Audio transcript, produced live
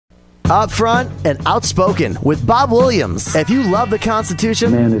Upfront and Outspoken with Bob Williams. If you love the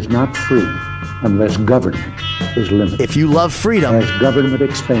Constitution, man is not free unless government is limited. if you love freedom, As government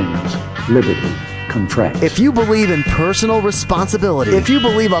expands, liberty contracts. if you believe in personal responsibility, if you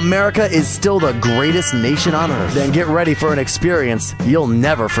believe America is still the greatest nation on earth, then get ready for an experience you'll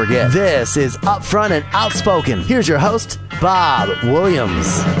never forget. This is Upfront and Outspoken. Here's your host, Bob Williams.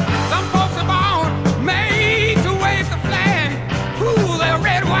 Some folks are born made to wave the flag. Ooh, they're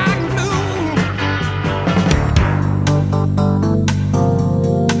red, white, and blue.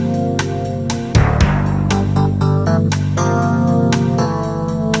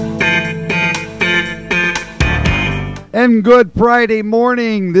 And good Friday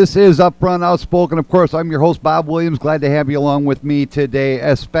morning. This is Upfront Outspoken. Of course, I'm your host, Bob Williams. Glad to have you along with me today,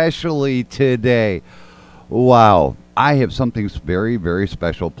 especially today. Wow, I have something very, very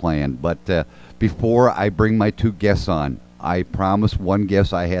special planned. But before I bring my two guests on, I promised one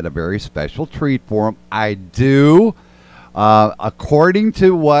guest I had a very special treat for him. I do. According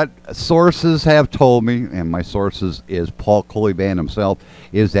to what sources have told me, and my sources is Paul Colyvan himself,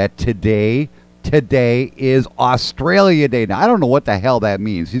 is that today is Australia Day. Now, I don't know what the hell that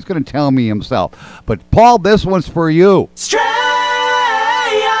means. He's going to tell me himself. But, Paul, this one's for you.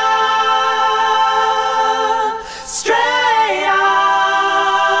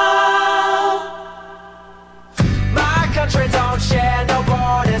 My country don't share no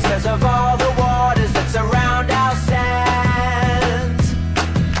borders 'cause of all the waters that surround our sands.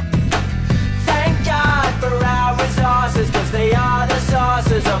 Thank God for our resources 'cause they are the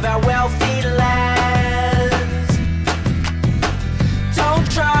sources of our wealthy lands. Don't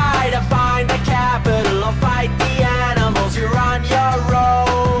try to find the capital or fight the animals, you're on your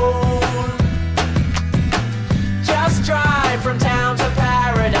own. Just drive from town to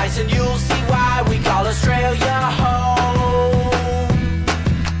paradise and you'll see why we call Australia home.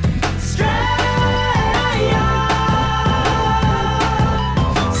 Australia,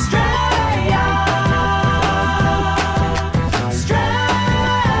 Australia,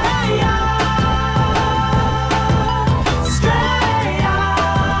 Australia, Australia.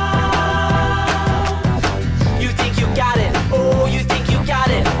 You think you got it, oh, you think you got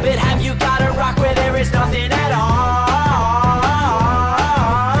it, but have you got a rock where there is nothing at all?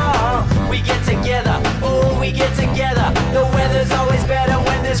 We get together, oh, we get together. The weather's always better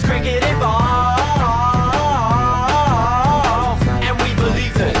when there's cricket involved. And we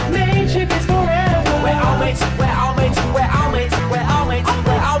believe that friendship is forever. We're all mates, we're all mates, we're all mates, we're all mates,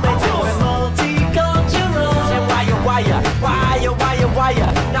 we're all mates. We're multicultural. And why you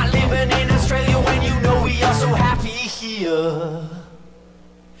not living in Australia when you know we are so happy here?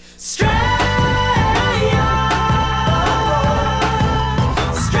 Australia,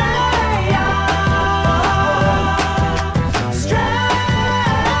 Australia,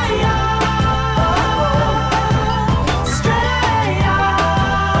 Australia, Australia.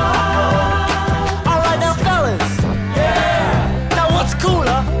 All right now, fellas. Yeah. Now what's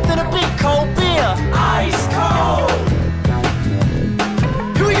cooler than a big cold beer? Ice cold.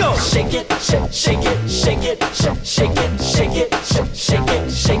 Here we go. Shake it, shake, shake it, shake it, shake, shake it, shake it, shake, shake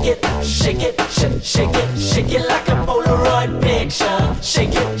it, shake it, shake it, shake, shake it, shake it like a Polaroid picture.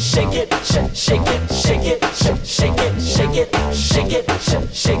 Shake it, shake it, shake, shake it, shake it, shake, shake it, shake it, shake it, shake,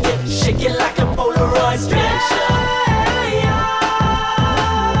 shake it, shake it like a Polaroid picture. Australia,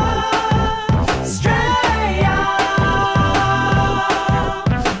 Australia,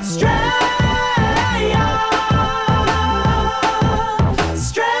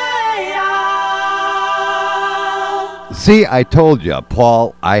 Australia. See, I told you,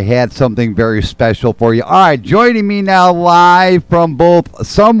 Paul, I had something very special for you. All right, joining me now live from both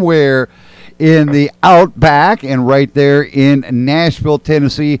somewhere in the Outback and right there in Nashville,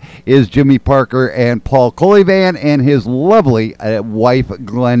 Tennessee, is Jimmy Parker and Paul Colyvan and his lovely wife,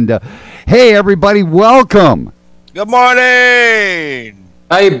 Glenda. Hey, everybody, welcome. Good morning.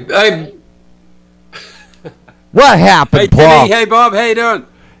 Hey, What happened, Paul? Jimmy, hey, Bob, how you doing?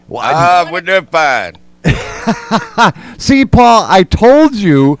 We're doing fine. See, Paul, I told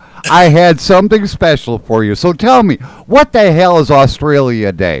you I had something special for you. So tell me, what the hell is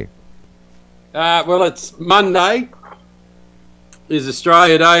Australia Day? Well, it's Monday is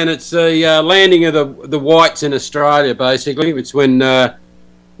Australia Day, and it's the landing of the whites in Australia, basically. It's when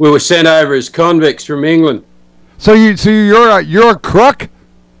we were sent over as convicts from England. So you're a crook?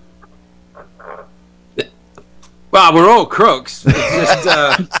 Well, we're all crooks. It's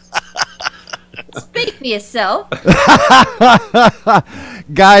just... Speak for yourself.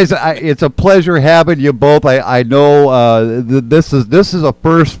 Guys, it's a pleasure having you both. I know this is a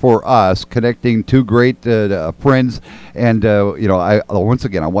first for us, connecting two great friends, and once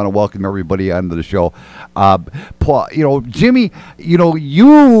again I want to welcome everybody onto the show. Paul, Jimmy,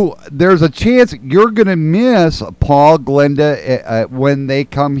 there's a chance you're going to miss Paul, Glenda when they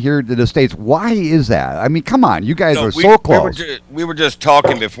come here to the States. Why is that? I mean, come on, you guys are so close. We were just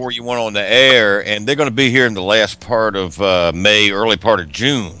talking before you went on the air, and they're going to be here in the last part of May, early part of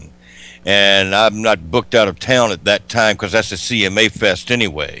June, and I'm not booked out of town at that time because that's the CMA Fest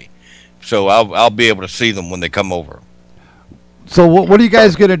anyway. So I'll be able to see them when they come over. So what are you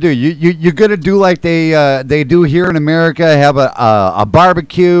guys gonna do? You're gonna do like they do here in America? Have a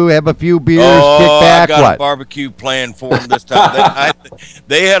barbecue, have a few beers, kick back. I got a barbecue planned for them this time.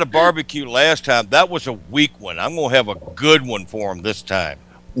 They had a barbecue last time. That was a weak one. I'm gonna have a good one for them this time.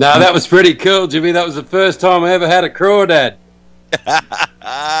 No, that was pretty cool, Jimmy. That was the first time I ever had a crawdad.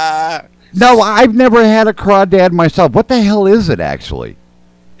 No, I've never had a crawdad myself. What the hell is it actually?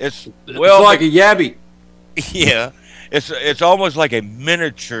 It's like a yabby. Yeah. It's almost like a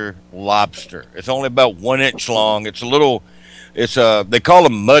miniature lobster. It's only about 1 inch long. It's a little. They call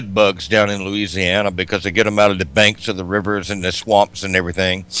them mud bugs down in Louisiana because they get them out of the banks of the rivers and the swamps and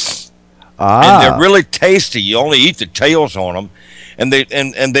everything. And they're really tasty. You only eat the tails on them, and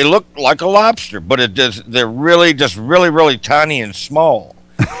they look like a lobster, but they're really really tiny and small.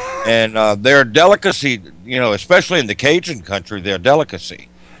 And they're a delicacy, especially in the Cajun country. They're a delicacy.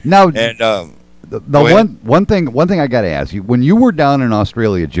 Now, and one thing I got to ask you: when you were down in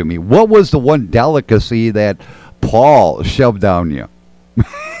Australia, Jimmy, what was the one delicacy that Paul shoved down you?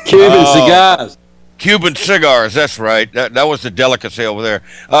 Cuban cigars. Cuban cigars. That's right. That was the delicacy over there.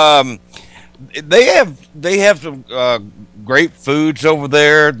 They have some great foods over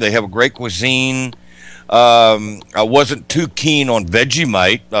there. They have a great cuisine. I wasn't too keen on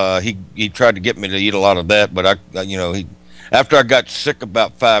Vegemite. He tried to get me to eat a lot of that, but after I got sick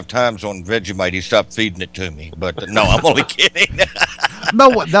about 5 times on Vegemite, he stopped feeding it to me. But no, I'm only kidding. No,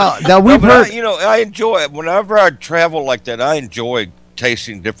 we've heard. I enjoy it. Whenever I travel like that, I enjoy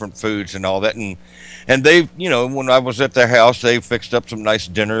tasting different foods and all that. And they, when I was at their house, they fixed up some nice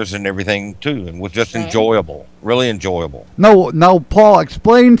dinners and everything too, and was just enjoyable, really enjoyable. No, Paul,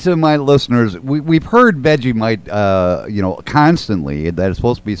 explain to my listeners. We've heard Vegemite, constantly. That it's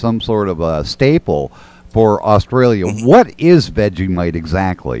supposed to be some sort of a staple for Australia. Mm-hmm. What is Vegemite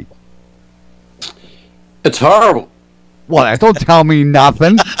exactly? It's horrible. Well, that don't tell me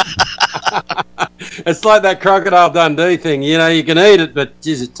nothing. It's like that Crocodile Dundee thing. You can eat it, but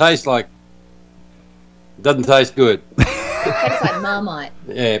geez, it tastes like. It doesn't taste good. It tastes like Marmite.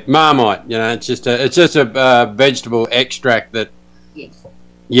 Yeah, Marmite. It's just a vegetable extract that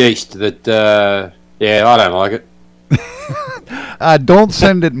yeast that. I don't like it. Don't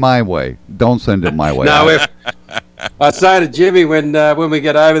send it my way. Don't send it my way. No, I say to Jimmy when we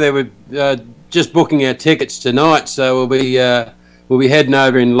get over there, we're just booking our tickets tonight, so we'll be heading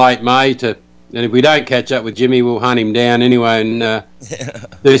over in late May and if we don't catch up with Jimmy, we'll hunt him down anyway and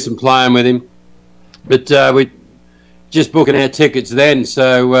do some playing with him. But we're just booking our tickets then,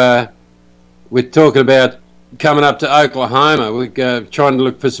 so we're talking about coming up to Oklahoma. We're trying to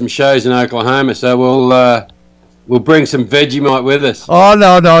look for some shows in Oklahoma, so we'll bring some Vegemite with us. Oh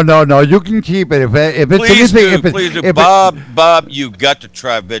no! You can keep it if it's anything. Please do. Bob, you've got to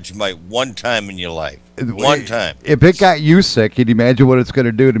try Vegemite one time in your life. One time. If it got you sick, can you imagine what it's going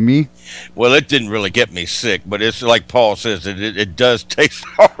to do to me? Well, it didn't really get me sick, but it's like Paul says, it does taste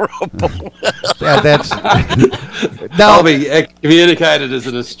horrible. That's. I'll be communicated as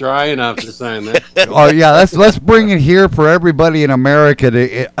an Australian after saying that. Oh yeah, let's bring it here for everybody in America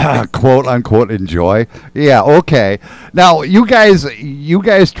to quote unquote enjoy. Yeah, okay. Now you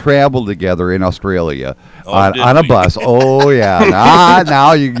guys traveled together in Australia on a bus. Oh yeah.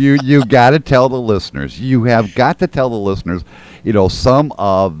 Now you got to tell the listeners. You have got to tell the listeners, some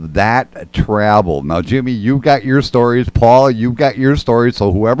of that travel. Now, Jimmy, you've got your stories. Paul, you've got your stories.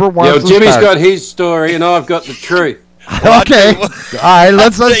 So whoever wants to Jimmy's got his story, and I've got the truth. Okay. All right.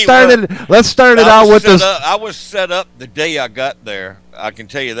 Let's start it. Let's start it out with this. I was set up the day I got there. I can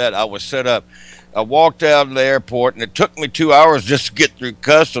tell you that I was set up. I walked out of the airport, and it took me 2 hours just to get through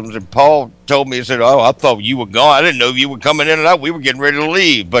customs. And Paul told me, he said, "Oh, I thought you were gone. I didn't know you were coming in and out. We were getting ready to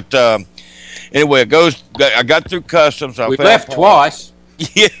leave." But anyway, I got through customs. We left twice.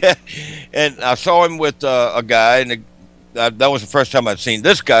 Yeah, and I saw him with a guy, and that was the first time I'd seen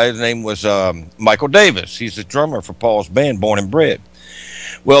this guy. His name was Michael Davis. He's the drummer for Paul's band, Born and Bred.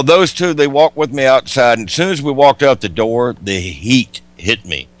 Well, those two, they walked with me outside, and as soon as we walked out the door, the heat hit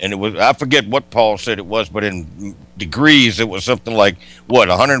me, and it was, I forget what Paul said it was, but in degrees it was something like, what,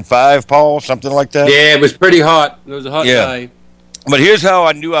 105, Paul, something like that. Yeah, it was pretty hot. It was a hot day. But here's how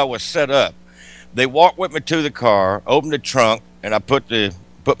I knew I was set up. They walked with me to the car, opened the trunk, and I put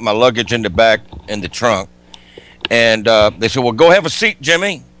my luggage in the back in the trunk, and they said, well, go have a seat,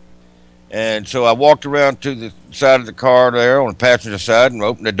 Jimmy. And so I walked around to the side of the car there on the passenger side and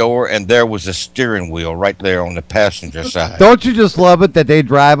opened the door, and there was a steering wheel right there on the passenger side. Don't you just love it that they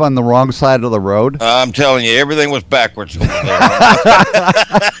drive on the wrong side of the road? I'm telling you, everything was backwards over there.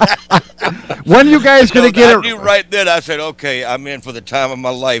 When are you guys going to get it? I knew right then. I said, okay, I'm in for the time of my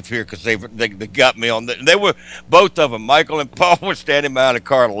life here, because they got me on the. They were, both of them, Michael and Paul, were standing behind the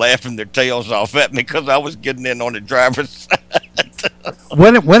car laughing their tails off at me because I was getting in on the driver's side.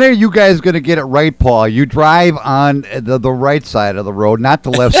 When are you guys going to get it right, Paul? You drive on the right side of the road, not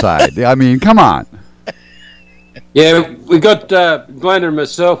the left side. I mean, come on. Yeah, we got Glenda and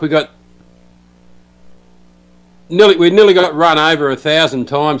myself. We nearly got run over 1,000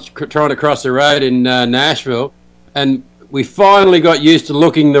 times trying to cross the road in Nashville, and we finally got used to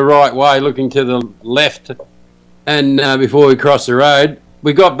looking the right way, looking to the left, and before we crossed the road,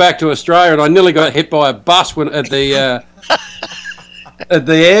 we got back to Australia, and I nearly got hit by a bus at the at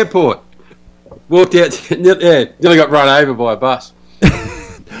the airport. Walked out, nearly got run over by a bus.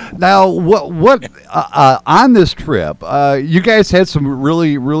 Now, what on this trip, you guys had some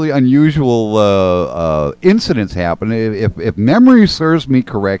really, really unusual incidents happen. If memory serves me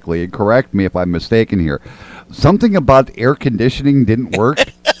correctly, and correct me if I'm mistaken here, something about air conditioning didn't work?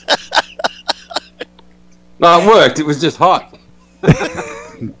 No, it worked. It was just hot.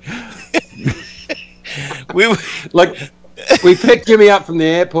 We picked Jimmy up from the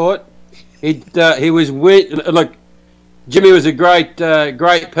airport. He was like, Jimmy was a great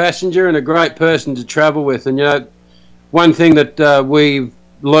passenger and a great person to travel with. And, you know, one thing that we've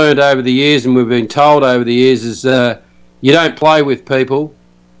learned over the years and we've been told over the years is you don't play with people,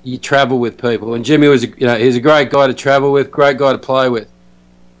 you travel with people. And Jimmy was, he's a great guy to travel with, great guy to play with.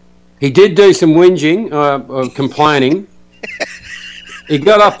 He did do some whinging or complaining. He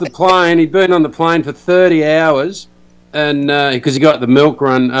got off the plane. He'd been on the plane for 30 hours, and because he got the milk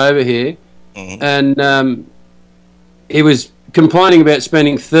run over here, and he was complaining about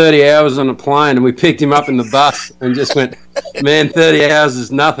spending 30 hours on a plane, and we picked him up in the bus and just went, man, 30 hours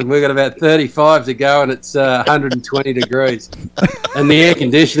is nothing. We've got about 35 to go, and it's 120 degrees. And the air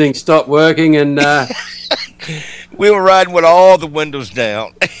conditioning stopped working, and we were riding with all the windows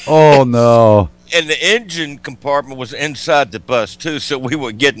down. Oh, no. And the engine compartment was inside the bus, too, so we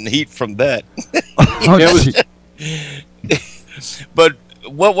were getting heat from that. But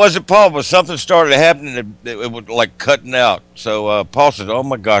what was it, Paul? Was something started happening, it was like cutting out. So Paul said, oh,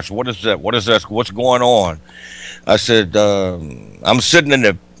 my gosh, what is that? What is that? What's going on? I said, I'm sitting in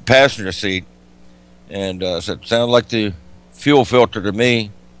the passenger seat, and I said, sounds like the fuel filter to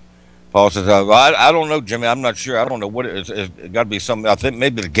me. Paul says, I don't know, Jimmy. I'm not sure. I don't know what it is. It's got to be something. I think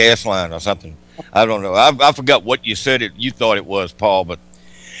maybe the gas line or something. I don't know. I forgot what you said you thought it was, Paul. But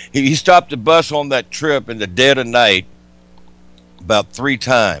he stopped the bus on that trip in the dead of night about 3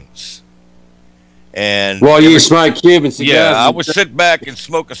 times. And while you smoke Cuban cigars. Yeah, I would sit back and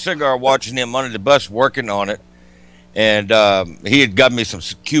smoke a cigar watching him under the bus working on it. And he had got me some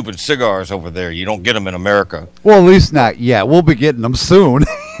Cuban cigars over there. You don't get them in America. Well, at least not yet. We'll be getting them soon.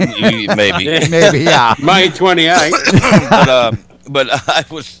 Maybe. Maybe, yeah. May 28. But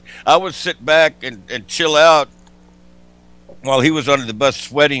I would sit back and chill out while he was under the bus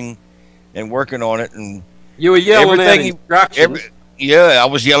sweating and working on it. And you were yelling out instructions. I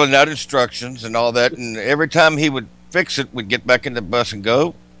was yelling out instructions and all that. And every time he would fix it, we'd get back in the bus and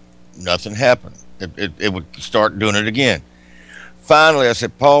go. Nothing happened. It would start doing it again. Finally, I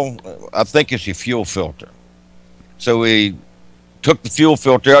said, Paul, I think it's your fuel filter. So we took the fuel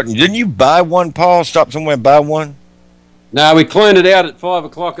filter out. And didn't you buy one, Paul? Stop somewhere and buy one? No, we cleaned it out at 5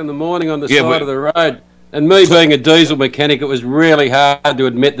 o'clock in the morning on the side of the road. And me being a diesel mechanic, it was really hard to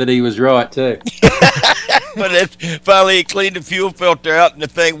admit that he was right, too. But finally he cleaned the fuel filter out, and the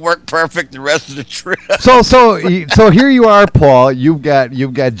thing worked perfect the rest of the trip. So here you are, Paul. You've got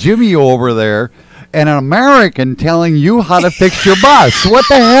Jimmy over there, and an American telling you how to fix your bus. What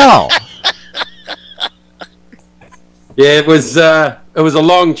the hell? Yeah, it was a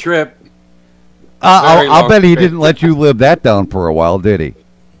long trip. I'll bet he didn't let you live that down for a while, did he?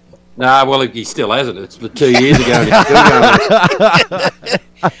 Nah, well, he still hasn't. It's 2 years ago, and he's still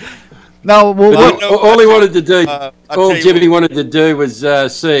going. No, well, all he wanted to do, all Jimmy wanted to do was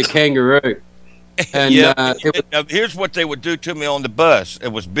see a kangaroo. And now here's what they would do to me on the bus. It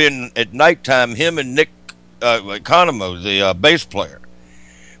was been at nighttime. Him and Nick Economo, the bass player,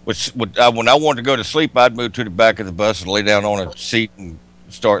 When I wanted to go to sleep, I'd move to the back of the bus and lay down on a seat and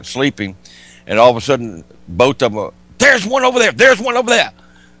start sleeping. And all of a sudden, both of them, there's one over there. There's one over there.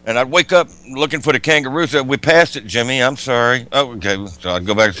 And I'd wake up looking for the kangaroo. So we passed it, Jimmy. I'm sorry. Oh, okay. So I'd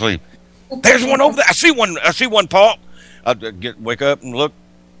go back to sleep. There's one over there. I see one, Paul. I'd wake up and look.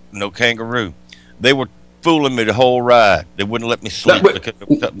 No kangaroo. They were fooling me the whole ride. They wouldn't let me sleep.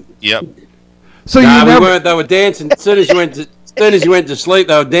 Yep. So we never... weren't. They were dancing. As soon as you went to sleep,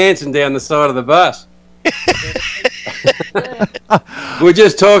 they were dancing down the side of the bus. We were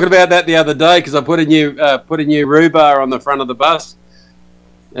just talking about that the other day because I put a new rhubarb on the front of the bus,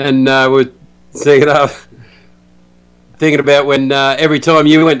 and we're thinking about when every time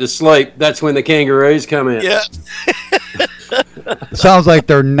you went to sleep, that's when the kangaroos come out. Yeah. Sounds like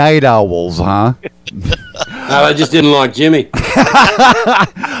they're night owls, huh? No, I just didn't like Jimmy.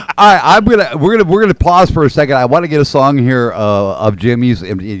 All right, we're gonna pause for a second. I want to get a song here of Jimmy's.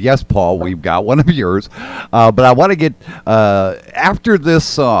 Yes, Paul, we've got one of yours, but I want to get after this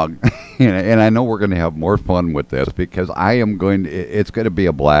song, and I know we're gonna have more fun with this because it's gonna be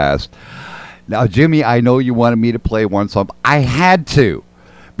a blast. Now, Jimmy, I know you wanted me to play one song. I had to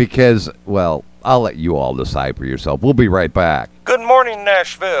because, well, I'll let you all decide for yourself. We'll be right back. Good morning,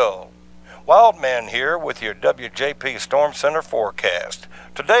 Nashville. Wildman here with your WJP Storm Center forecast.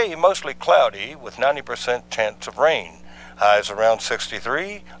 Today, mostly cloudy with 90% chance of rain. Highs around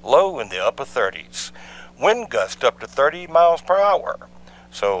 63, low in the upper 30s. Wind gust up to 30 miles per hour.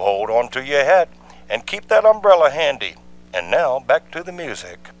 So hold on to your hat and keep that umbrella handy. And now, back to the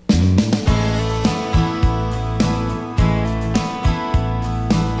music.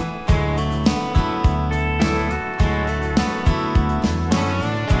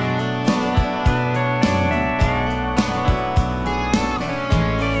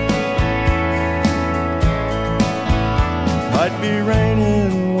 Might be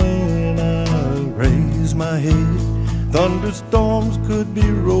raining when I raise my head. Thunderstorms could be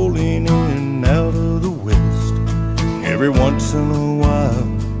rolling in out of the west. Every once in a while,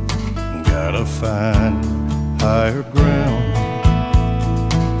 gotta find higher ground.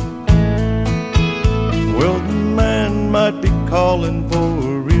 Well, the man might be calling for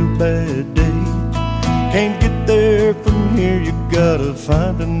a real bad day. Can't get there from here, you gotta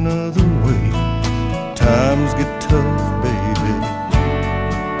find another way. Times get tough, baby,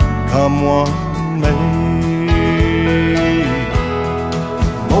 come one may.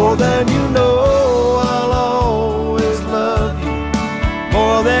 More than you know, I'll always love you.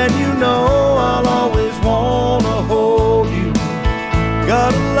 More than you know, I'll always wanna hold you.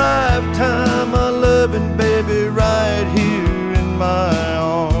 Got a lifetime of loving, baby, right here in my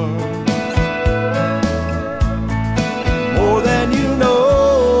arms. More than you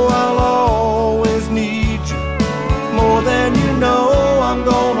know, I'll always need you. More than you know, I'm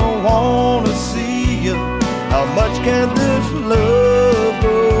gonna wanna see you. How much can this love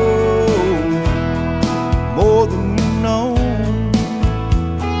grow? More than you know.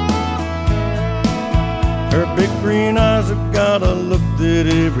 Her big green eyes have got a look that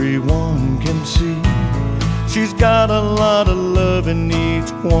everyone can see. She's got a lot of love in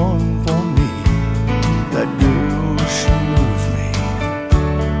each one for me. That girl shows me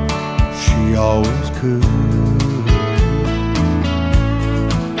she always could.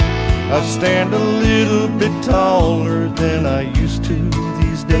 I stand a little bit taller than I used to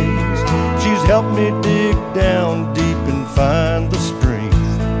these days. She's helped me dig down deep and find the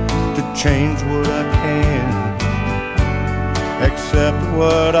strength to change what I can, accept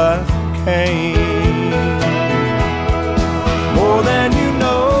what I can't. More than you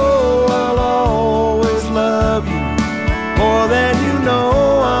know, I'll always love you. More than you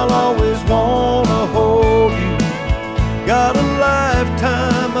know, I'll always wanna hold you. Got a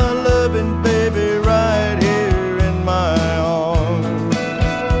lifetime of loving, baby, right here in my arms.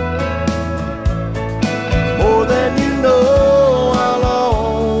 More than you know, I'll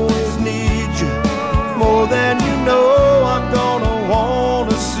always need you. More than you know, I'm gonna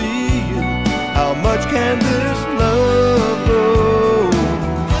wanna see you. How much can this love grow?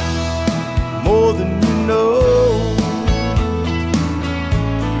 More than you know.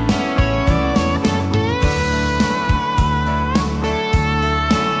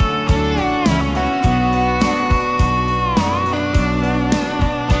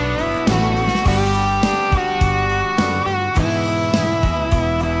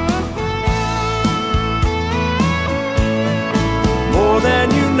 More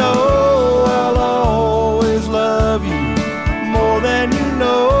than you know, I'll always love you.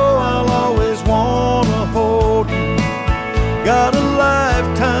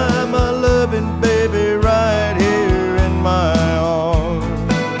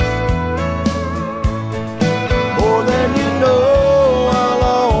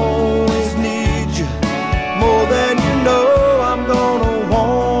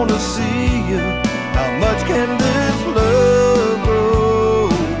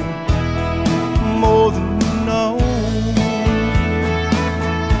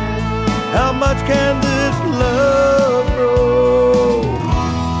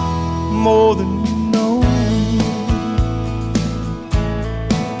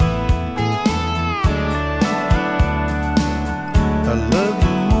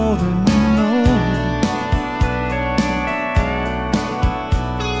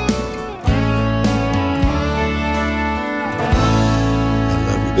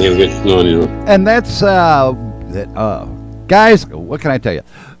 He'll get 99. And that's guys. What can I tell you?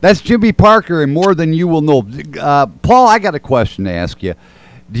 That's Jimmy Parker, and more than you will know. Paul, I got a question to ask you.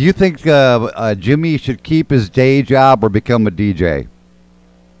 Do you think Jimmy should keep his day job or become a DJ?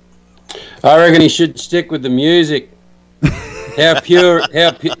 I reckon he should stick with the music. How pure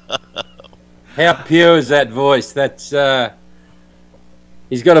is that voice? That's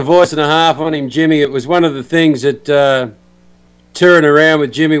he's got a voice and a half on him, Jimmy. It was one of the things that touring around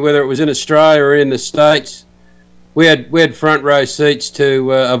with Jimmy, whether it was in Australia or in the States, we had front row seats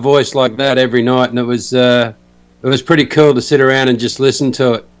to a voice like that every night, and it was pretty cool to sit around and just listen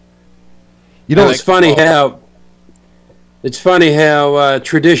to it. You know, it's funny how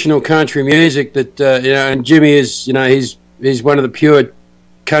traditional country music that and Jimmy is, he's one of the pure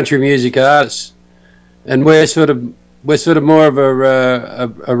country music artists, and we're sort of more of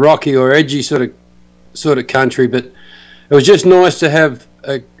a rocky or edgy sort of country. But it was just nice to have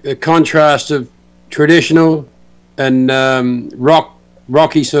a contrast of traditional and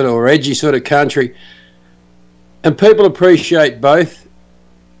rocky sort of or edgy sort of country, and people appreciate both.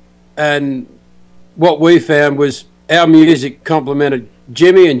 And what we found was our music complemented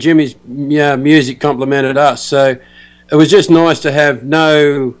Jimmy, and Jimmy's music complemented us. So it was just nice to have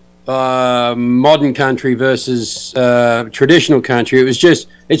no modern country versus traditional country. It's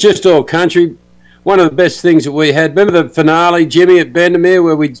just all country. One of the best things that we had. Remember the finale, Jimmy at Bendemeer,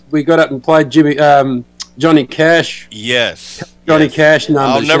 where we got up and played Johnny Cash. Yes. Johnny Cash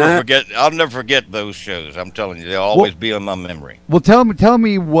numbers. I'll never forget those shows. I'm telling you, they'll always be in my memory. Well, tell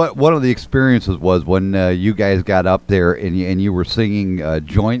me what one of the experiences was when you guys got up there and you were singing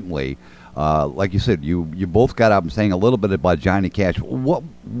jointly. Like you said, you both got up and sang a little bit about Johnny Cash.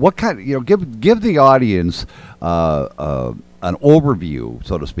 What kind of, give the audience an overview,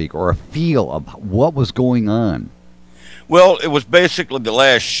 so to speak, or a feel of what was going on. Well, it was basically the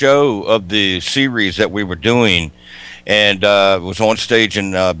last show of the series that we were doing, and it was on stage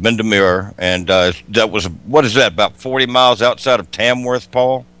in Bendemeer, and that was, what is that, about 40 miles outside of Tamworth,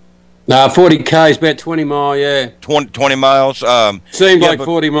 Paul? 40K is about 20 mile, yeah. 20 miles. Seemed like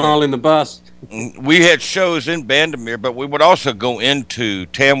 40 mile in the bus. We had shows in Bendemeer, but we would also go into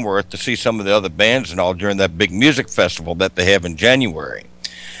Tamworth to see some of the other bands and all during that big music festival that they have in January.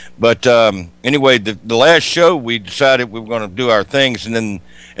 But anyway, the last show, we decided we were going to do our things, and then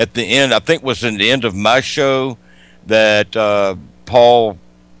at the end, I think it was in the end of my show, that Paul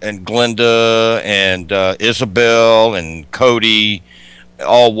and Glenda and Isabel and Cody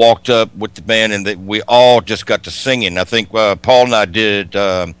all walked up with the band, and we all just got to singing. I think Paul and I did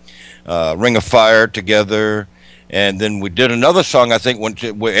Ring of Fire together, and then we did another song, I think,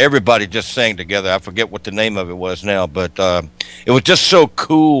 where everybody just sang together. I forget what the name of it was now, but it was just so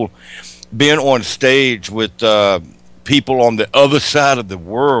cool being on stage with people on the other side of the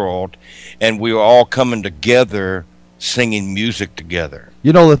world, and we were all coming together singing music together.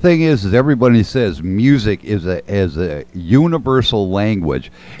 You know, the thing is everybody says music is a universal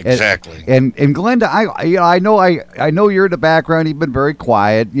language. Exactly. And Glenda, I know you're in the background. You've been very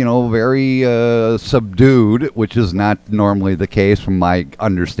quiet, very subdued, which is not normally the case from my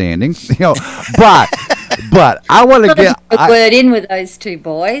understanding. But I want to get a word in with those two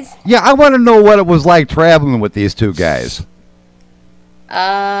boys. Yeah, I want to know what it was like traveling with these two guys.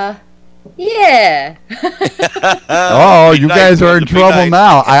 Yeah. Oh, you guys are in trouble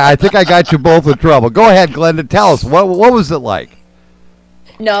now. I think I got you both in trouble. Go ahead, Glenda. Tell us what was it like?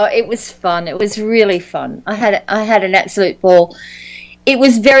 No, it was fun. It was really fun. I had an absolute ball. It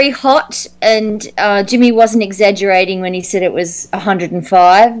was very hot, and Jimmy wasn't exaggerating when he said it was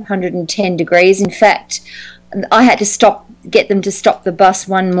 105, 110 degrees. In fact, I had to get them to stop the bus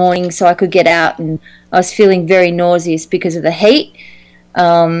one morning so I could get out, and I was feeling very nauseous because of the heat.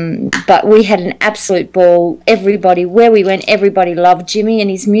 But we had an absolute ball. Everybody, where we went, everybody loved Jimmy and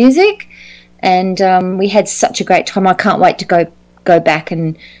his music, and we had such a great time. I can't wait to go back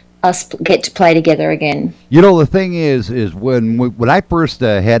and us get to play together again. You know, the thing is when I first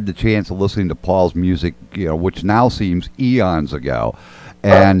had the chance of listening to Paul's music, which now seems eons ago,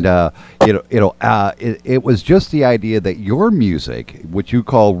 and it was just the idea that your music, which you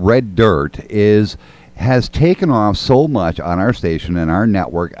call Red Dirt, has taken off so much on our station and our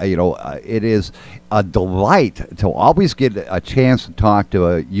network. It is a delight to always get a chance to talk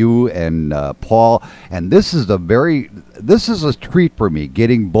to you and Paul. And this is a treat for me,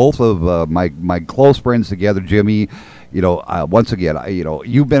 getting both of my close friends together. Jimmy, once again,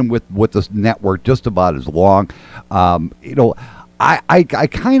 you've been with this network just about as long. I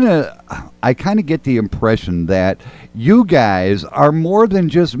kind of I kind of get the impression that you guys are more than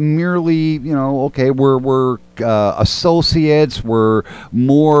just merely, okay, we're associates. We're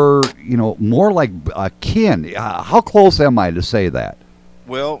more, more like kin. How close am I to say that?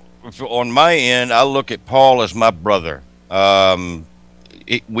 Well, on my end, I look at Paul as my brother.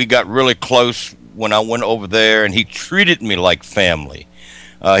 We got really close when I went over there, and he treated me like family.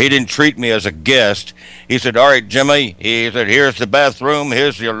 He didn't treat me as a guest. He said, "All right, Jimmy," he said, "here's the bathroom,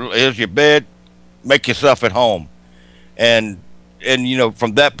 here's your bed, make yourself at home." And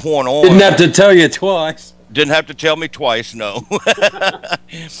from that point on, didn't have to tell you twice. Didn't have to tell me twice, no.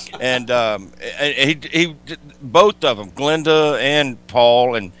 And he both of them, Glenda and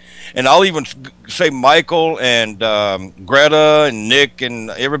Paul, and I'll even say Michael and Greta and Nick and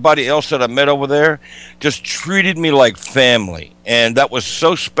everybody else that I met over there just treated me like family, and that was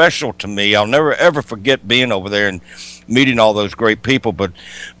so special to me. I'll never ever forget being over there and meeting all those great people. But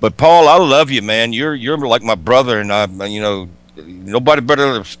Paul, I love you, man. You're like my brother, and nobody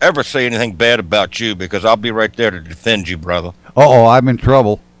better ever say anything bad about you, because I'll be right there to defend you, brother. I'm in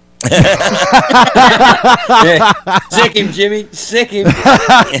trouble. Yeah. Sick him, Jimmy. Sick him.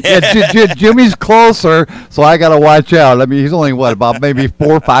 Jimmy's closer, so I got to watch out. I mean, he's only about maybe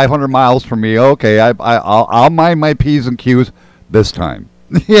 400 or 500 miles from me. Okay, I'll mind my P's and Q's this time.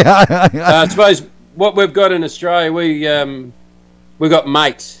 Yeah. I suppose what we've got in Australia, we got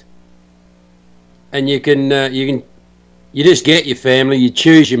mates, and you just get your family, you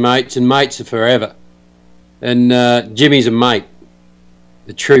choose your mates, and mates are forever. And Jimmy's a mate,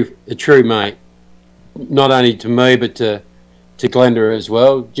 a true mate, not only to me but to Glenda as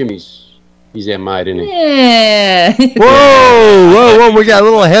well. He's our mate, isn't he? Yeah. Whoa! We got a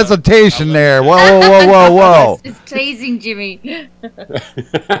little hesitation there. Whoa! Just teasing Jimmy.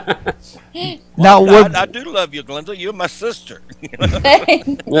 Now, I do love you, Glenda. You're my sister.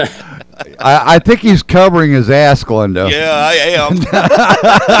 I think he's covering his ass, Glenda. Yeah, I am.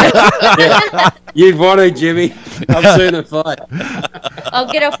 Yeah. You'd want to, Jimmy. I'm soon to fight. I'll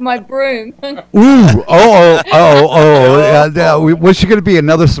get off my broom. Ooh! Was she going to be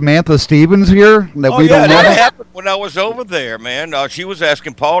another Samantha Stevens here that we don't know? That happened when I was over there, man. She was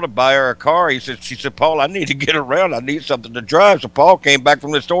asking Paul to buy her a car. She said, "Paul, I need to get around. I need something to drive." So Paul came back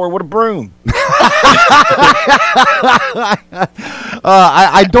from the store with a broom.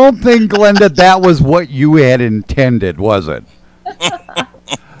 I don't think, Glenda, that was what you had intended, was it?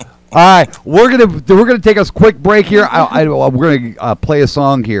 All right, we're gonna take a quick break here. We're gonna play a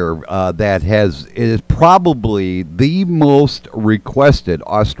song here that is probably the most requested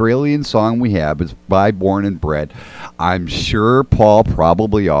Australian song we have. It's by Born and Bred. I'm sure Paul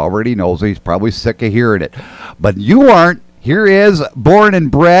probably already knows it. He's probably sick of hearing it, but you aren't. Here is Born and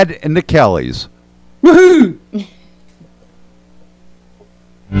Bred and the Kellys. Woohoo!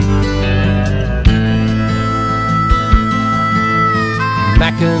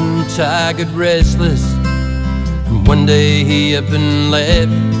 McIntyre got restless, and one day he up and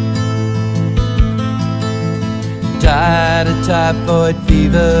left. Died of typhoid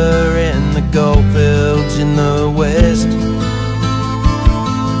fever in the goldfields in the west.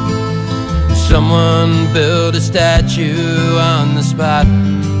 Someone built a statue on the spot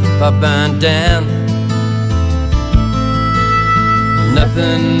Bob burned down.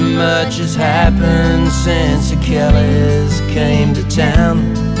 Nothing much has happened since the Kellys came to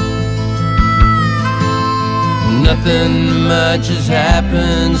town. Nothing much has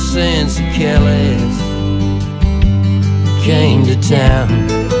happened since the Kellys came to town.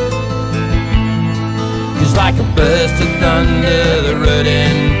 'Cause like a burst of thunder, they rode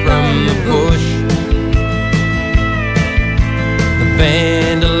in from the bush. They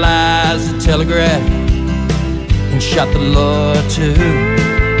vandalized the telegraph and shot the law too.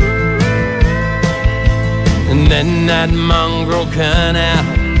 And then that mongrel cunt out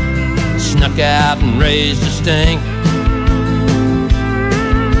snuck out and raised a stink.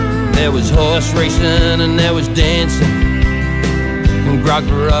 There was horse racing and there was dancing and grog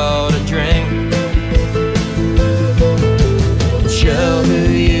brought a drink. Show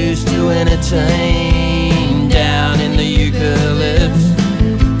who used to entertain down in the eucalypts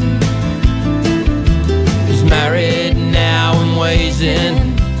is married now and weighs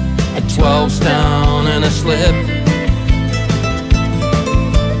in at 12 stone and a slip.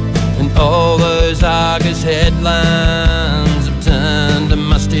 And all those Argus headlines have turned to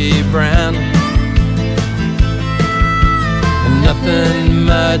musty brown. And nothing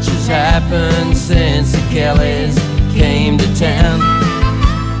much has happened since the Kellys came to town.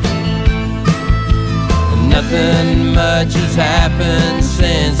 And nothing much has happened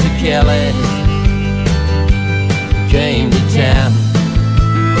since the Kellys came to town.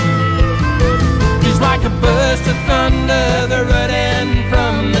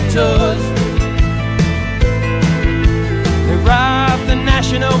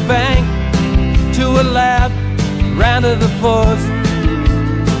 of applause.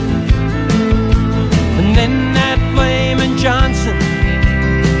 And then that flaming Johnson,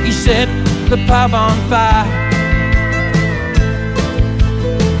 he set the pub on fire.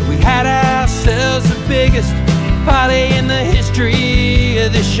 We had ourselves the biggest party in the history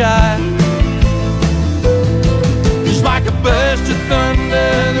of the Shire. Just like a burst of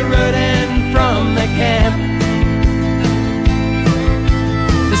thunder, the road end from the camp.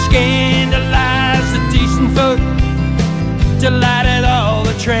 The scandalized the decent folk, delighted all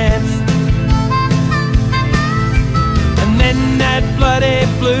the tramps. And then that bloody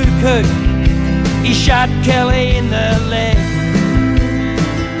blue coat, he shot Kelly in the leg.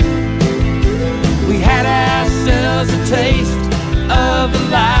 We had ourselves a taste of the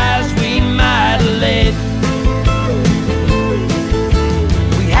lies we might have led.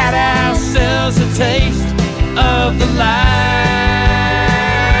 We had ourselves a taste of the lies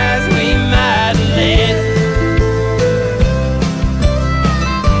we might have led.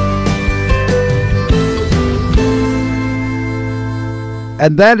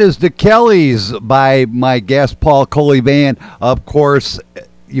 And that is The Kellys by my guest, Paul Colyvan. Of course,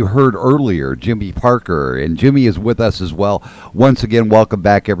 you heard earlier Jimmy Parker, and Jimmy is with us as well. Once again, welcome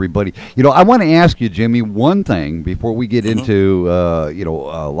back, everybody. You know, I want to ask you, Jimmy, one thing before we get into, you know,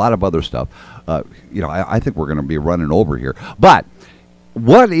 a lot of other stuff. You know, I think we're going to be running over here. But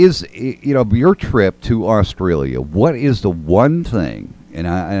what is, you know, your trip to Australia? What is the one thing, and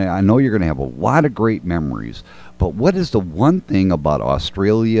I know you're going to have a lot of great memories, but what is the one thing about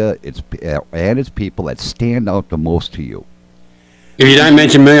Australia and its people that stand out the most to you? If you don't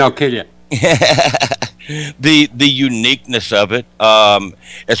mention me, I'll kill you. The uniqueness of it,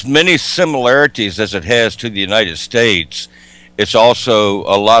 as many similarities as it has to the United States, it's also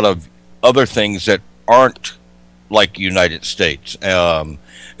a lot of other things that aren't like United States.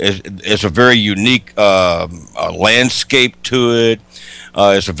 It's a very unique landscape to it.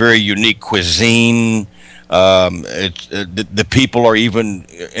 It's a very unique cuisine. The people are even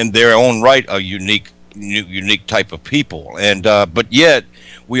in their own right a unique type of people, and but yet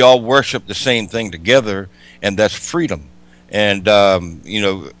we all worship the same thing together, and that's freedom. And you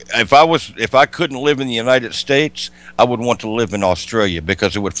know, if I couldn't live in the United States, I would want to live in Australia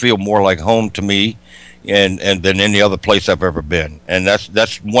because it would feel more like home to me, and than any other place I've ever been. And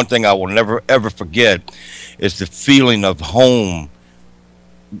that's one thing I will never ever forget, is the feeling of home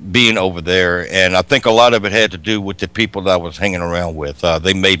being over there. And I think a lot of it had to do with the people that I was hanging around with.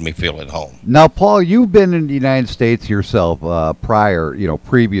 They made me feel at home. Now, Paul, you've been in the United States yourself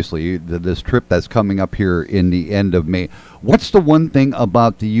previously, this trip that's coming up here in the end of May. What's the one thing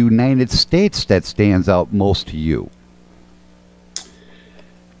about the United States that stands out most to you?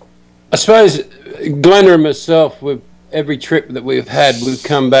 I suppose Glenda and myself, with every trip that we've had, we've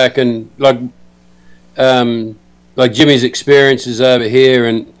come back and like Jimmy's experiences over here,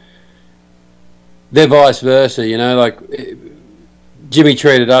 and they're vice versa, you know, like Jimmy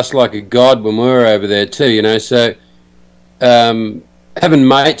treated us like a god when we were over there too, you know, so having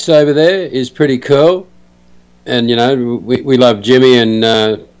mates over there is pretty cool. And, you know, we love Jimmy and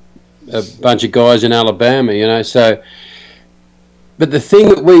a bunch of guys in Alabama, you know, so, but the thing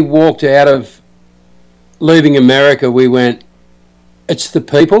that we walked out of leaving America, we went, it's the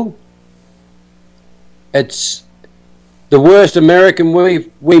people. It's the worst American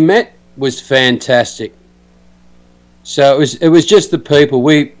we met was fantastic. So it was just the people.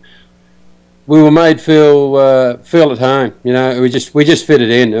 We were made feel at home. You know, we just fitted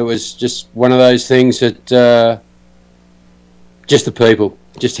in. It was just one of those things that just the people,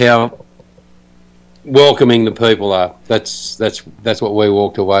 just how welcoming the people are. That's what we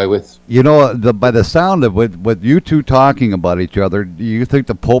walked away with. You know, by the sound of it, with you two talking about each other, do you think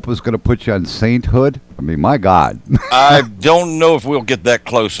the Pope is going to put you on sainthood? I mean, my God. I don't know if we'll get that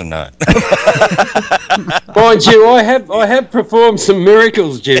close or not. Mind you, I have performed some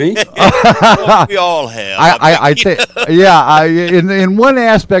miracles, Jimmy. Well, we all have. I think, yeah. In one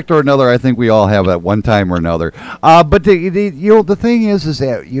aspect or another, I think we all have at one time or another. But the thing is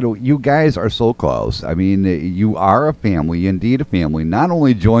that you guys are so close. I mean, you are a family, indeed a family. Not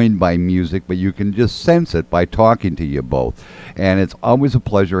only joined by music, but you can just sense it by talking to you both. And it's always a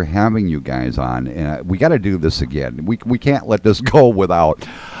pleasure having you guys on. And we got to do this again. We can't let this go without.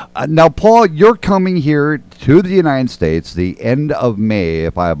 Now, Paul, you're coming here to the United States the end of May.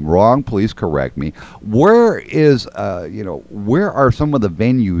 If I'm wrong, please correct me. Where is, where are some of the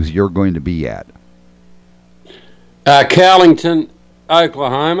venues you're going to be at? Carlington,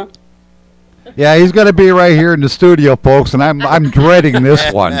 Oklahoma. Yeah, he's going to be right here in the studio, folks, and I'm dreading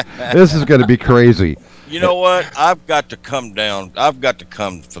this one. This is going to be crazy. You know what? I've got to come down. I've got to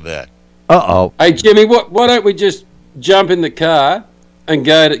come for that. Uh-oh. Hey, Jimmy, why don't we just jump in the car and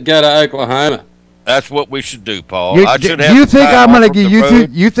go to Oklahoma. That's what we should do, Paul. You, I should do have you some think time I'm going off to from get the you?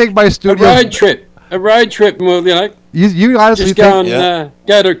 road. You think my studio? A road trip, and we'll, You honestly just think? go and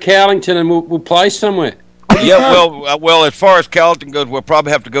go to Cowlington, and we'll play somewhere. Yeah, well, as far as Carlton goes, we'll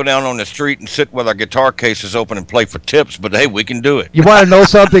probably have to go down on the street and sit with our guitar cases open and play for tips. But hey, we can do it. You want to know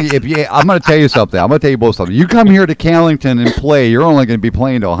something? I'm going to tell you something. I'm going to tell you both something. You come here to Callington and play, you're only going to be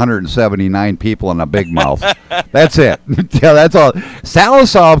playing to 179 people in a big mouth. That's it. Yeah, that's all.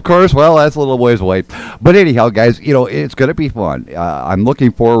 Salisaw, of course. Well, that's a little ways away. But anyhow, guys, it's going to be fun. I'm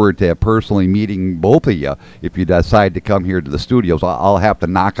looking forward to personally meeting both of you. If you decide to come here to the studios, I'll have to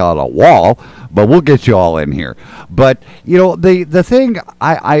knock out a wall, but we'll get you all in here. But the thing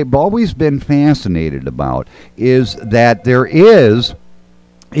I've always been fascinated about is that there is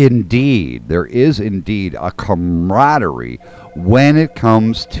indeed a camaraderie when it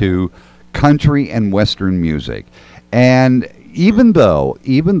comes to country and Western music. And even though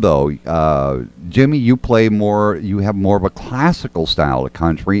Jimmy, you have more of a classical style of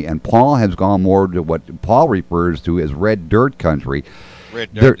country, and Paul has gone more to what Paul refers to as red dirt country.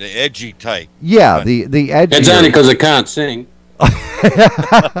 Red dirt, the edgy type. Yeah, the edgy. It's only because I can't sing.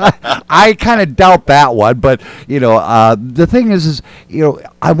 I kind of doubt that one, but the thing is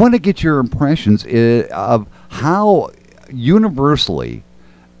I want to get your impressions of how universally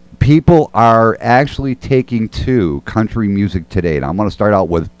people are actually taking to country music today. And I'm going to start out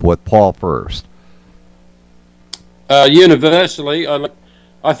with Paul first. Universally, I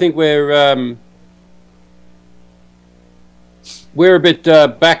think we're a bit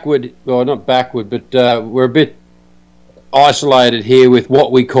backward, or not backward, but we're a bit isolated here with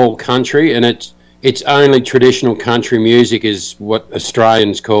what we call country, and it's only traditional country music is what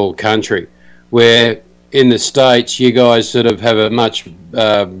Australians call country, where in the States you guys sort of have a much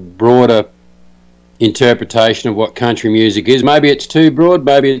broader interpretation of what country music is. Maybe it's too broad,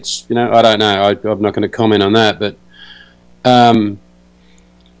 maybe it's, I don't know, I'm not going to comment on that, but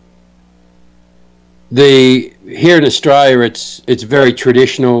here in Australia, it's very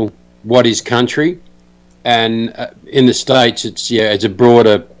traditional. What is country, and in the States, it's a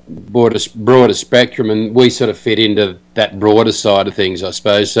broader spectrum, and we sort of fit into that broader side of things, I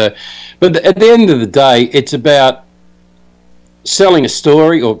suppose. So, but at the end of the day, it's about selling a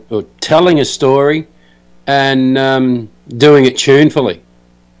story or telling a story, and doing it tunefully.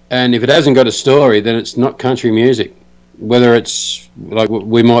 And if it hasn't got a story, then it's not country music. Whether it's like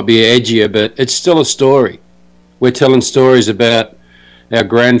we might be edgier, but it's still a story. We're telling stories about our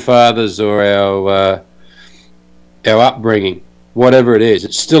grandfathers or our upbringing, whatever it is.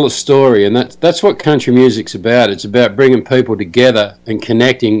 It's still a story, and that's what country music's about. It's about bringing people together and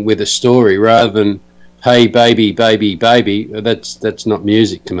connecting with a story rather than, hey, baby, baby, baby. That's not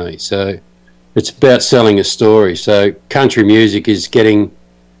music to me. So it's about selling a story. So country music is getting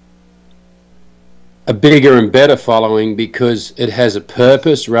a bigger and better following because it has a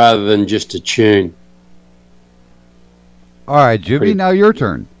purpose rather than just a tune. All right, Jimmy, now your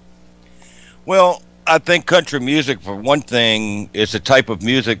turn. Well, I think country music, for one thing, is a type of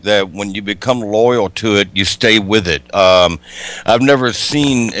music that when you become loyal to it, you stay with it. I've never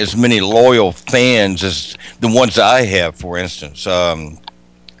seen as many loyal fans as the ones I have, for instance.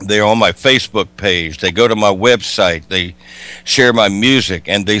 They're on my Facebook page. They go to my website. They share my music,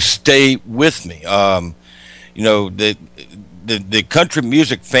 and they stay with me. The country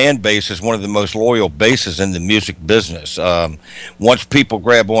music fan base is one of the most loyal bases in the music business. Once people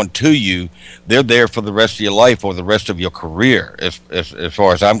grab on to you, they're there for the rest of your life or the rest of your career, as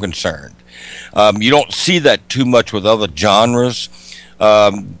far as I'm concerned. You don't see that too much with other genres.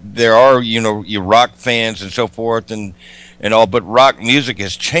 There are, your rock fans and so forth and all, but rock music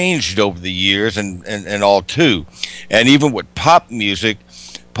has changed over the years and all too. And even with pop music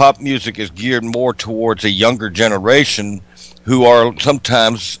is geared more towards a younger generation who are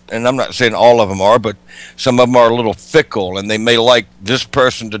sometimes, and I'm not saying all of them are, but some of them are a little fickle, and they may like this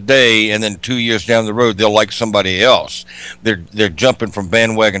person today, and then 2 years down the road, they'll like somebody else. They're jumping from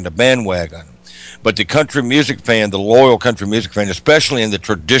bandwagon to bandwagon. But the country music fan, the loyal country music fan, especially in the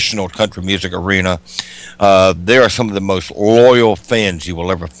traditional country music arena, they are some of the most loyal fans you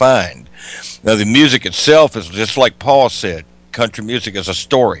will ever find. Now, the music itself is just like Paul said. Country music is a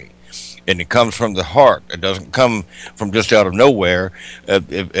story. And it comes from the heart. It doesn't come from just out of nowhere.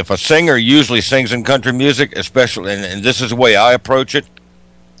 If a singer usually sings in country music, especially, and this is the way I approach it,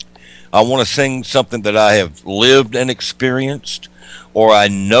 I want to sing something that I have lived and experienced, or I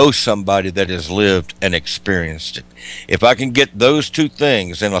know somebody that has lived and experienced it. If I can get those two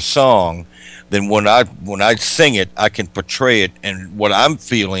things in a song, then when I sing it, I can portray it, and what I'm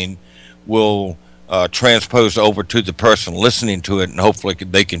feeling will transposed over to the person listening to it, and hopefully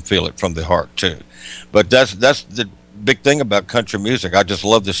they can feel it from the heart too. But that's the big thing about country music. I just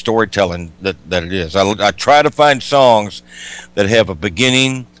love the storytelling that it is. I try to find songs that have a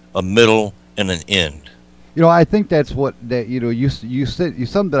beginning, a middle, and an end. You know, I think that's what that you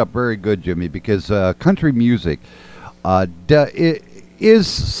summed it up very good, Jimmy, because country music it is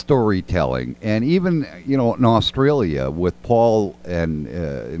storytelling, and even in Australia with Paul and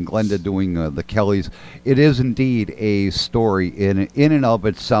Glenda doing the Kellys, it is indeed a story in and of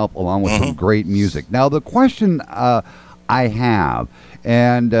itself, along with some great music. Now, the question I have,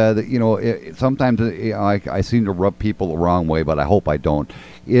 and sometimes I seem to rub people the wrong way, but I hope I don't,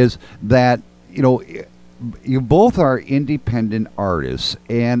 is that you both are independent artists,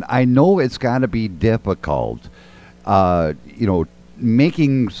 and I know it's got to be difficult,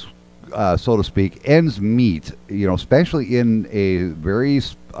 making, so to speak, ends meet, especially in a very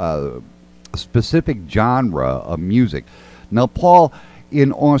specific genre of music. Now, Paul,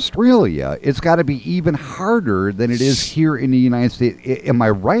 in Australia, it's got to be even harder than it is here in the United States. Am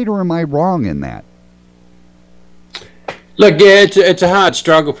I right or am I wrong in that? Look, yeah, it's a hard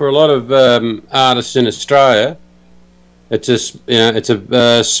struggle for a lot of artists in Australia. It's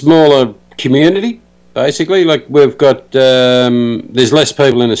a smaller community. Basically, like we've got, there's less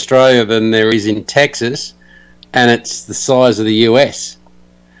people in Australia than there is in Texas, and it's the size of the US.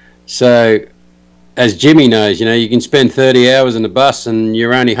 So, as Jimmy knows, you can spend 30 hours in the bus and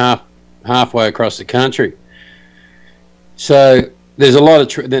you're only halfway across the country. So there's a lot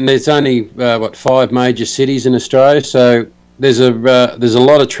of there's only 5 major cities in Australia. So there's a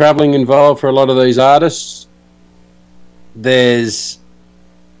lot of travelling involved for a lot of these artists. There's,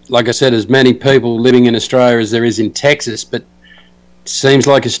 like I said, as many people living in Australia as there is in Texas, but it seems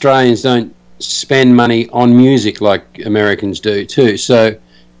like Australians don't spend money on music like Americans do too. So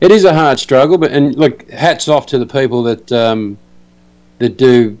it is a hard struggle, and look, hats off to the people that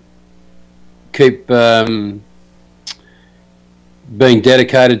do keep being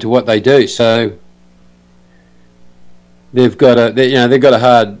dedicated to what they do. So they've got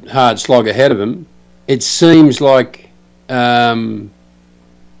a hard slog ahead of them. It seems like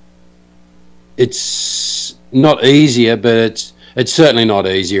it's not easier, but it's certainly not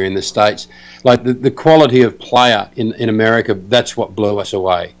easier in the States. Like the quality of player in America, that's what blew us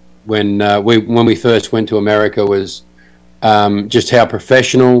away when we first went to America, was just how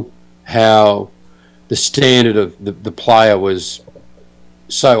professional, how the standard of the player was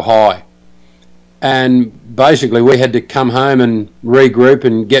so high. And basically we had to come home and regroup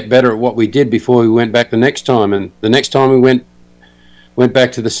and get better at what we did before we went back the next time. And the next time we went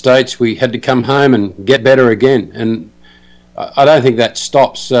back to the States, we had to come home and get better again. And I don't think that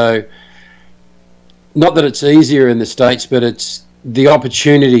stops. So not that it's easier in the States, but it's the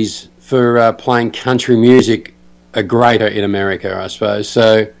opportunities for playing country music are greater in America, I suppose.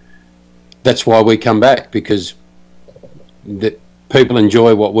 So that's why we come back, because people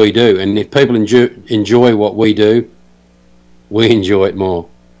enjoy what we do, and if people enjoy what we do, we enjoy it more.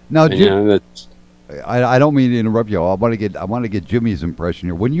 Now, and, I don't mean to interrupt you. I want to get Jimmy's impression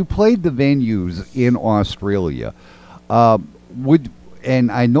here. When you played the venues in Australia,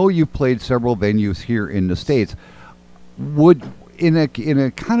 and I know you played several venues here in the States, in a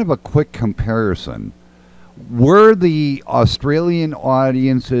kind of a quick comparison, were the Australian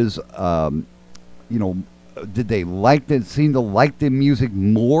audiences, did they seem to like the music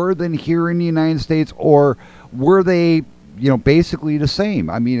more than here in the United States, or were they, basically the same?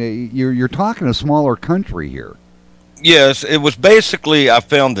 I mean, you're talking a smaller country here. Yes, it was basically, I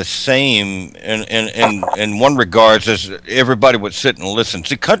found the same in one regards, as everybody would sit and listen.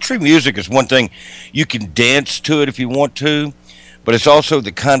 See, country music is one thing, you can dance to it if you want to, but it's also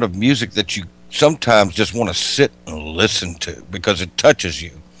the kind of music that you sometimes just want to sit and listen to because it touches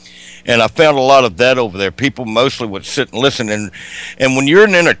you. And I found a lot of that over there. People mostly would sit and listen. And when you're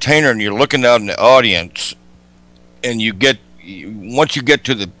an entertainer and you're looking out in the audience, and once you get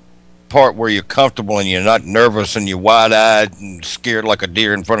to the part where you're comfortable and you're not nervous and you're wide-eyed and scared like a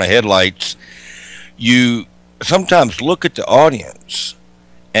deer in front of headlights, you sometimes look at the audience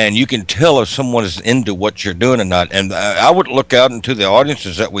and you can tell if someone is into what you're doing or not. And I would look out into the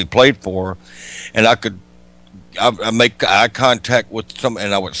audiences that we played for, and I make eye contact with some,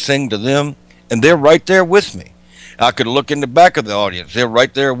 and I would sing to them, and they're right there with me. I could look in the back of the audience; they're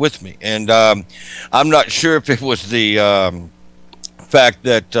right there with me. And I'm not sure if it was the fact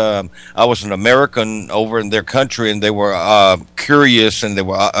that I was an American over in their country, and they were curious, and they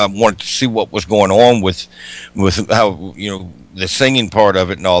were wanted to see what was going on with how the singing part of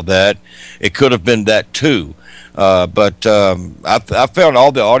it and all that. It could have been that too. But I found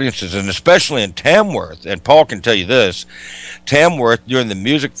all the audiences, and especially in Tamworth, and Paul can tell you this, Tamworth during the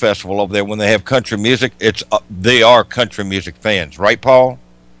music festival over there when they have country music, they are country music fans, right, Paul?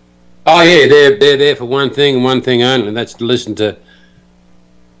 Oh yeah, they're there for one thing and one thing only, and that's to listen to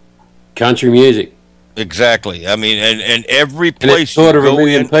country music. Exactly. I mean, and every place sort of you a go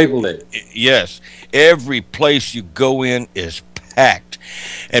million in, people there. yes, every place you go in is packed,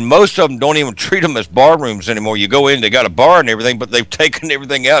 and most of them don't even treat them as bar rooms anymore. You go in, they got a bar and everything, but they've taken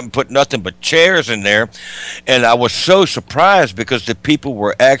everything out and put nothing but chairs in there. And I was so surprised because the people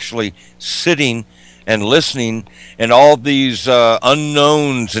were actually sitting and listening, and all these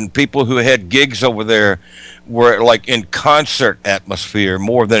unknowns and people who had gigs over there were like in concert atmosphere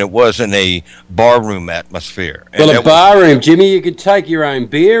more than it was in a barroom atmosphere. And well, a bar room, Jimmy, you could take your own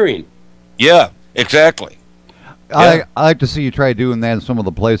beer in. Yeah, exactly. I like to see you try doing that in some of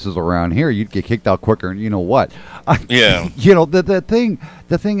the places around here. You'd get kicked out quicker, and you know what? Yeah. You know, the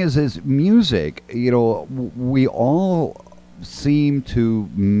thing is music. You know, we all seem to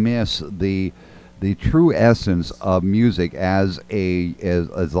miss the true essence of music as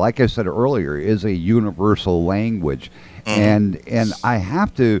like I said earlier, is a universal language. And I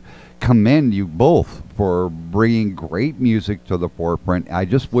have to commend you both for bringing great music to the forefront. I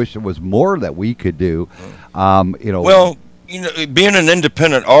just wish there was more that we could do. You know, well, you know, being an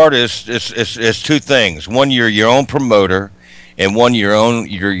independent artist is two things. One, you're your own promoter, and one,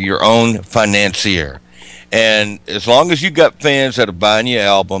 you're your own financier. And as long as you got fans that are buying your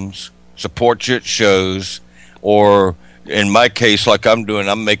albums, support you at shows, or in my case, like I'm doing,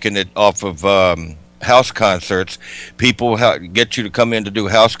 I'm making it off of house concerts. People get you to come in to do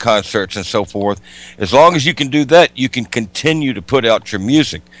house concerts and so forth. As long as you can do that, you can continue to put out your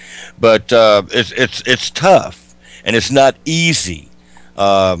music. But it's tough, and it's not easy.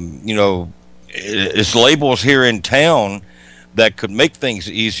 You know, it's labels here in town that could make things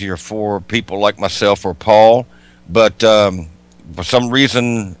easier for people like myself or Paul, but for some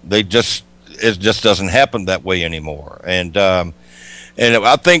reason it just doesn't happen that way anymore. And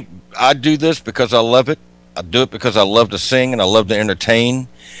I think I do this because I love it. I do it because I love to sing and I love to entertain.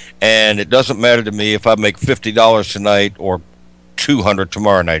 And it doesn't matter to me if I make $50 tonight or $200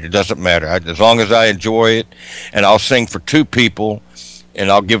 tomorrow night. It doesn't matter. As long as I enjoy it, and I'll sing for two people,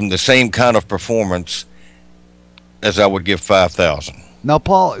 and I'll give them the same kind of performance as I would give 5,000. Now,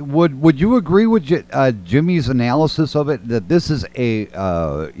 Paul, would you agree with Jimmy's analysis of it, that this is a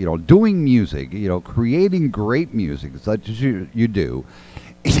you know, doing music, you know, creating great music such as you do?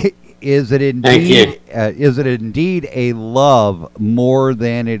 Is it indeed a love more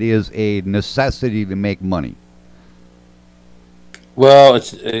than it is a necessity to make money? Well,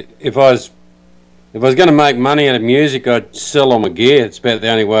 if I was going to make money out of music, I'd sell all my gear. It's about the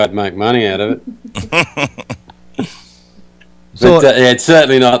only way I'd make money out of it. So but, it's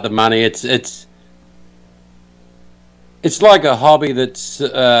certainly not the money. It's like a hobby that's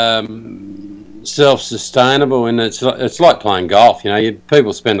self-sustainable, and it's like playing golf. You know,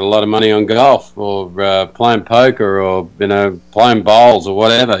 people spend a lot of money on golf, or playing poker, or you know, playing bowls or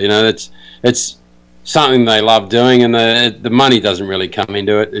whatever. You know, it's something they love doing, and the money doesn't really come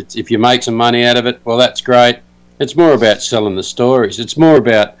into it. If you make some money out of it, well, that's great. It's more about selling the stories. It's more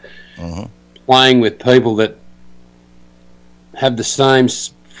about playing with people that have the same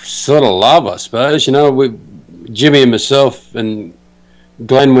sort of love, I suppose. You know, Jimmy and myself and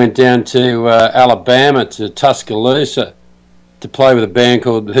Glenn went down to Alabama, to Tuscaloosa, to play with a band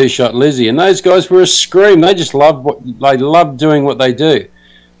called Who Shot Lizzie, and those guys were a scream. They just loved doing what they do,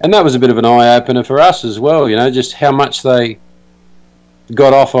 and that was a bit of an eye opener for us as well. You know, just how much they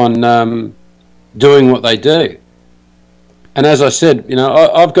got off on doing what they do. And as I said, you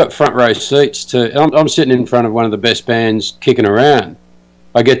know, I've got front row seats to. I'm sitting in front of one of the best bands kicking around.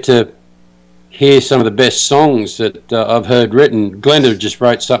 I get to hear some of the best songs that I've heard written. Glenda just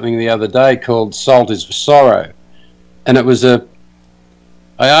wrote something the other day called "Salt Is for Sorrow," and it was I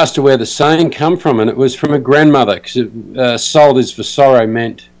asked her where the saying come from, and it was from a grandmother, because "salt is for sorrow"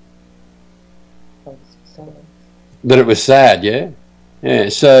 meant that it was sad. Yeah.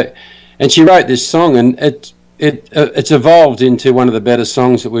 So, and she wrote this song, and it's evolved into one of the better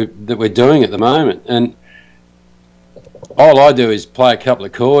songs that we're doing at the moment. And all I do is play a couple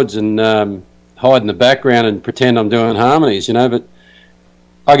of chords and hide in the background and pretend I'm doing harmonies, you know. But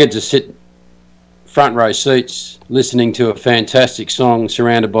I get to sit front row seats listening to a fantastic song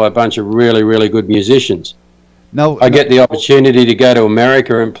surrounded by a bunch of really, really good musicians. I get the opportunity to go to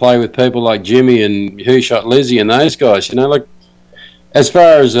America and play with people like Jimmy and Who Shot Lizzie and those guys, you know. Like, as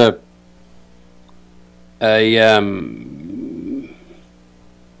far as a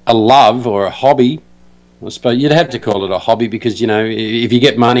love or a hobby, I suppose you'd have to call it a hobby because, you know, if you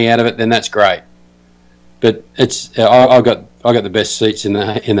get money out of it, then that's great. But it's I got the best seats in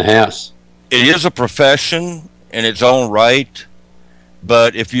the house. It is a profession in its own right,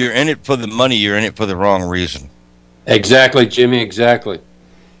 but if you're in it for the money, you're in it for the wrong reason. Exactly, Jimmy. Exactly.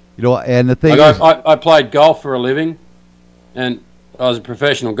 You know, and the thing like is, I played golf for a living, and I was a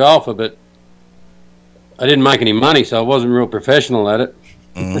professional golfer, but I didn't make any money, so I wasn't real professional at it.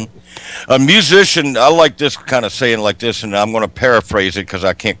 Mm-hmm. A musician, I like this kind of saying like this, and I'm going to paraphrase it because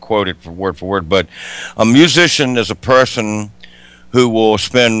I can't quote it for word, but a musician is a person who will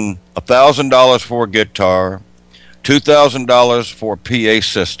spend $1,000 for a guitar, $2,000 for a PA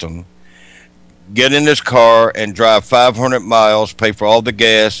system, get in his car and drive 500 miles, pay for all the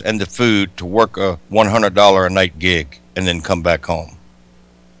gas and the food to work a $100 a night gig, and then come back home.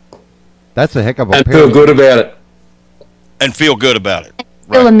 that's a heck of a And feel good about it. And feel good about it.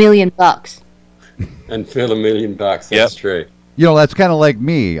 Still $1 million. And feel $1 million. That's true. You know, that's kind of like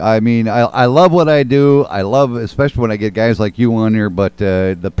me. I mean, I love what I do. I love, especially when I get guys like you on here, but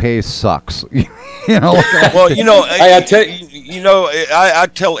the pay sucks. You know. Well, you know, Hey, I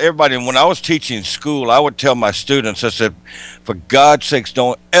tell everybody, when I was teaching school, I would tell my students, I said, for God's sakes,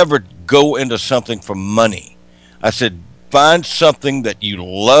 don't ever go into something for money. I said, find something that you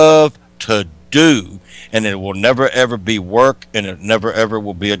love to do, and it will never, ever be work, and it never, ever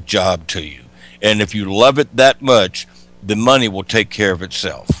will be a job to you. And if you love it that much, the money will take care of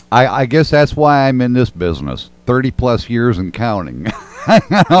itself. I guess that's why I'm in this business, 30 plus years and counting.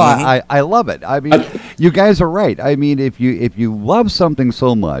 I love it. I mean, you guys are right. I mean, if you love something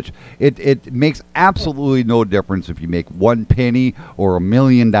so much, it makes absolutely no difference if you make 1 penny or $1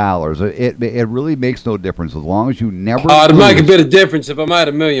 million. It really makes no difference as long as you never. It'd make a bit of difference if I made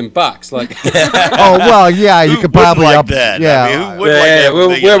 $1 million. Like, oh well, yeah, you could probably like up that. Yeah, I mean, who would like that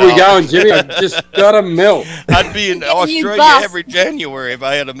where are we going, Jimmy? I just got a mill. I'd be in Australia every January if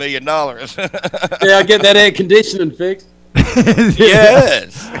I had $1 million. Yeah, I get that air conditioning fixed.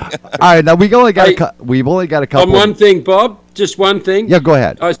 Yes. All right, now we've only got a couple. On one thing, Bob, just one thing. Yeah, go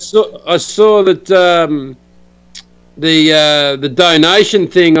ahead. I saw that the donation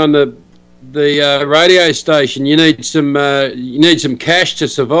thing on the radio station. You need some cash to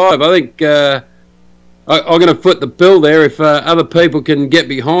survive. I think I'm going to foot the bill there if other people can get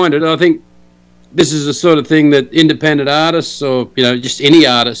behind it. I think this is the sort of thing that independent artists, or just any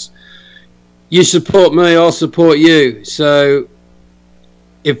artist. You support me, I'll support you. So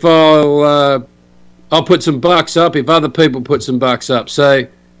if I'll put some bucks up, if other people put some bucks up. So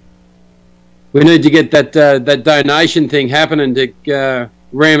we need to get that donation thing happening to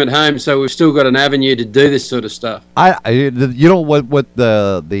ram it home, so we've still got an avenue to do this sort of stuff. You know what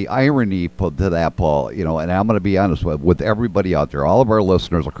the irony put to that, Paul, and I'm going to be honest with everybody out there, all of our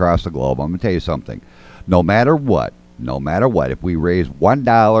listeners across the globe, I'm going to tell you something. No matter what, if we raise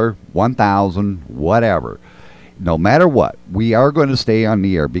 $1, 1,000, whatever, no matter what, we are going to stay on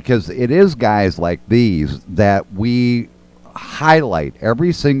the air, because it is guys like these that we highlight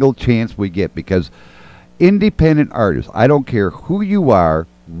every single chance we get, because independent artists, I don't care who you are,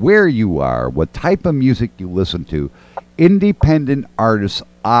 where you are, what type of music you listen to, independent artists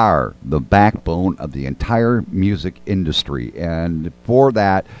are the backbone of the entire music industry. And for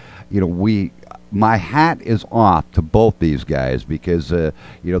that, my hat is off to both these guys, because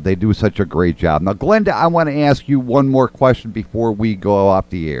they do such a great job. Now, Glenda, I want to ask you one more question before we go off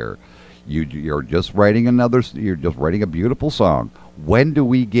the air. You're just writing a beautiful song. When do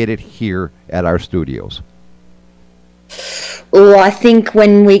we get it here at our studios? Oh, I think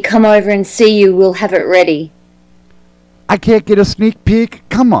when we come over and see you, we'll have it ready. I can't get a sneak peek?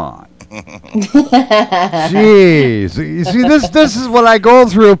 Come on. Jeez. You see, this is what I go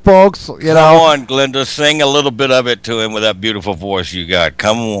through, folks. Come on, Glenda. Sing a little bit of it to him with that beautiful voice you got.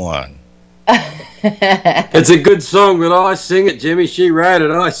 Come on. It's a good song, but I sing it, Jimmy. She wrote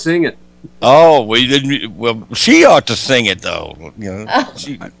it. I sing it. Oh, we didn't. Well, she ought to sing it, though.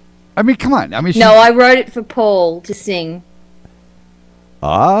 I mean, come on. No, I wrote it for Paul to sing.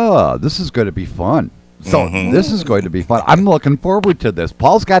 This is going to be fun. So this is going to be fun. I'm looking forward to this.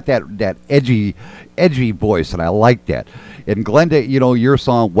 Paul's got that edgy voice, and I like that. And Glenda, your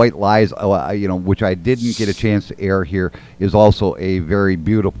song "White Lies," which I didn't get a chance to air here, is also a very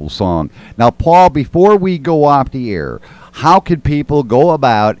beautiful song. Now, Paul, before we go off the air, how can people go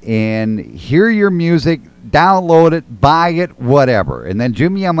about and hear your music, download it, buy it, whatever? And then,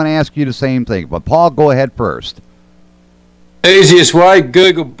 Jimmy, I'm going to ask you the same thing. But Paul, go ahead first. Easiest way: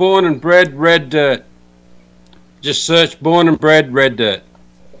 Google "Born and Bred Red Dirt." Just search "Born and Bred Red Dirt."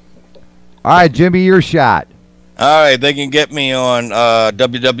 All right, Jimmy, your shot. All right, they can get me on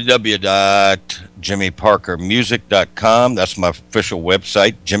www.jimmyparkermusic.com. That's my official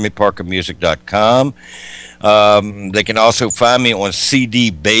website, jimmyparkermusic.com. They can also find me on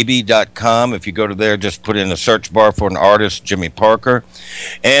cdbaby.com. If you go to there, just put in the search bar for an artist, Jimmy Parker.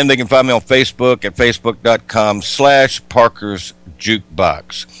 And they can find me on Facebook at facebook.com/Parker's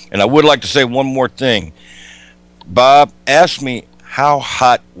Jukebox. And I would like to say one more thing. Bob, ask me, how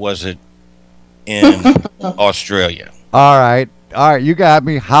hot was it in Australia? All right, you got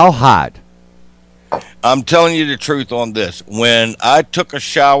me. How hot? I'm telling you the truth on this. When I took a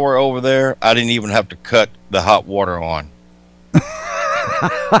shower over there, I didn't even have to cut the hot water on.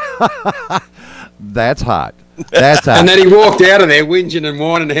 That's hot. That's hot. And then he walked out of there whinging and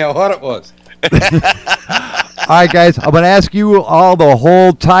whining how hot it was. All right, guys, I'm going to ask you all to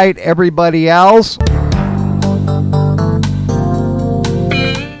hold tight, everybody else.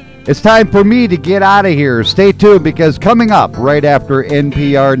 It's time for me to get out of here. Stay tuned, because coming up right after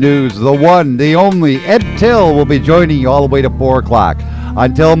NPR News, the one, the only, Ed Till will be joining you all the way to 4 o'clock.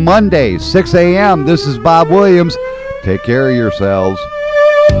 Until Monday, 6 a.m., this is Bob Williams. Take care of yourselves.